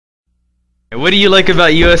What do you like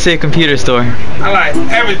about USA Computer Store? I like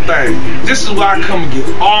everything. This is where I come and get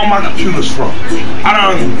all my computers from. I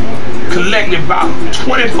done collected about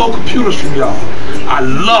 24 computers from y'all. I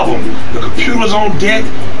love them. The computers on deck,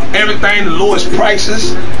 everything, the lowest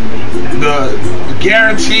prices, the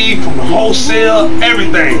guarantee from the wholesale,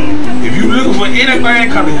 everything. If you looking for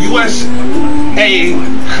anything, come to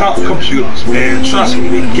USA Computers, man. Trust me,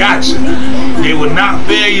 they got you. They will not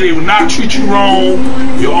fail you. They will not treat you wrong.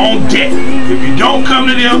 You're on deck. If you don't come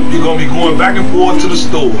to them, you're going to be going back and forth to the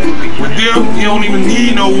store. With them, you don't even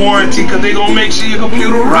need no warranty because they're going to make sure your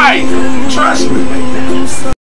computer right. Trust me.